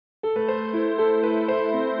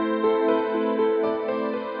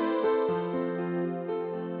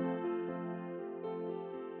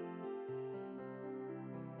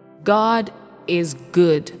God is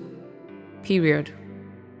good. Period.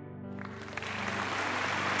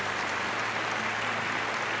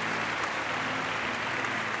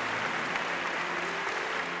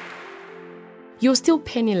 You're still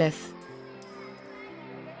penniless.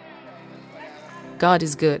 God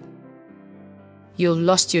is good. You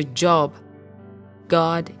lost your job.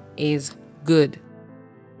 God is good.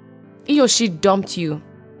 He or she dumped you.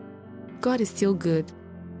 God is still good.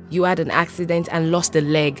 You had an accident and lost a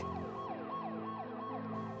leg.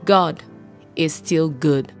 God is still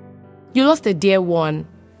good. You lost a dear one.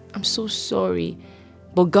 I'm so sorry,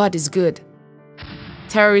 but God is good.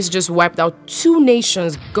 Terrorists just wiped out 2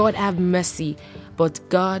 nations. God have mercy, but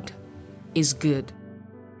God is good.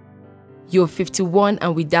 You're 51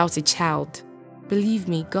 and without a child. Believe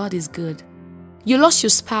me, God is good. You lost your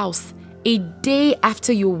spouse a day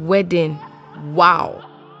after your wedding. Wow.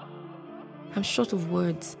 I'm short of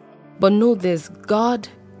words. But know this, God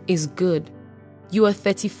is good. You are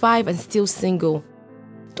 35 and still single.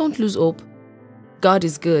 Don't lose hope. God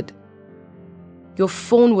is good. Your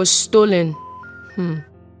phone was stolen.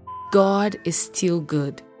 God is still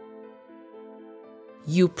good.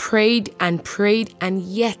 You prayed and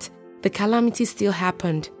yet the calamity still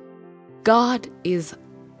happened. God is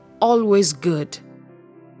always good.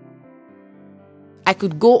 I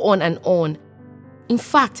could go on and on. In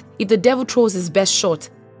fact, if the devil throws his best shot,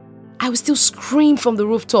 I will still scream from the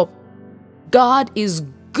rooftop, God is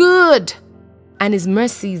good, and his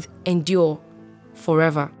mercies endure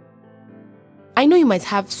forever. I know you might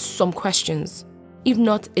have some questions, if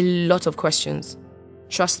not a lot of questions.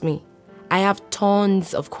 Trust me, I have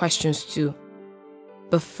tons of questions too.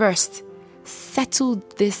 But first, settle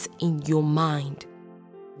this in your mind.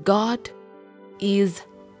 God is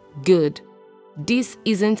good. This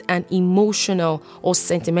isn't an emotional or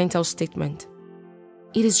sentimental statement.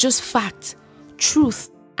 It is just fact, truth,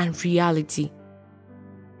 and reality.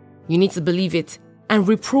 You need to believe it and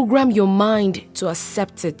reprogram your mind to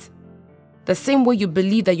accept it. The same way you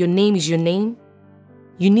believe that your name is your name,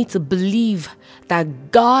 you need to believe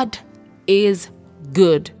that God is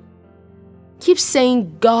good. Keep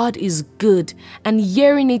saying God is good and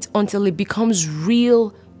hearing it until it becomes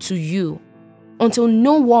real to you, until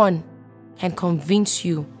no one can convince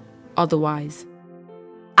you otherwise.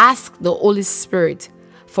 Ask the Holy Spirit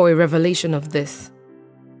for a revelation of this.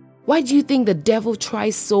 Why do you think the devil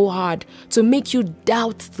tries so hard to make you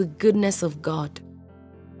doubt the goodness of God?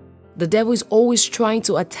 The devil is always trying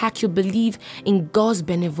to attack your belief in God's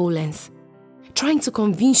benevolence, trying to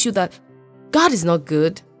convince you that God is not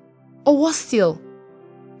good. Or what still?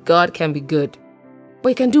 God can be good, but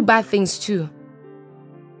he can do bad things too.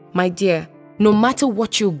 My dear, no matter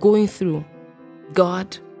what you're going through,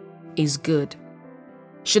 God is good.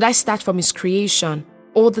 Should I start from his creation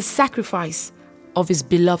or the sacrifice of his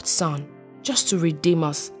beloved Son just to redeem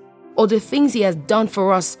us, or the things he has done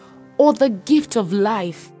for us, or the gift of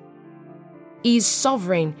life? He is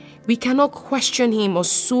sovereign. We cannot question him or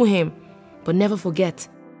sue him. But never forget,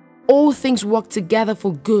 all things work together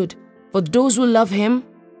for good for those who love him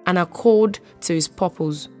and are called to his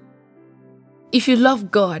purpose. If you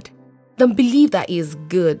love God, then believe that he is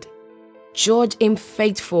good. Judge him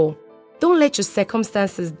faithful. Don't let your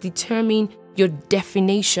circumstances determine your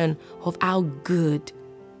definition of how good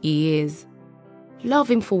he is.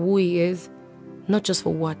 Love him for who he is, not just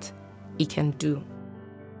for what he can do.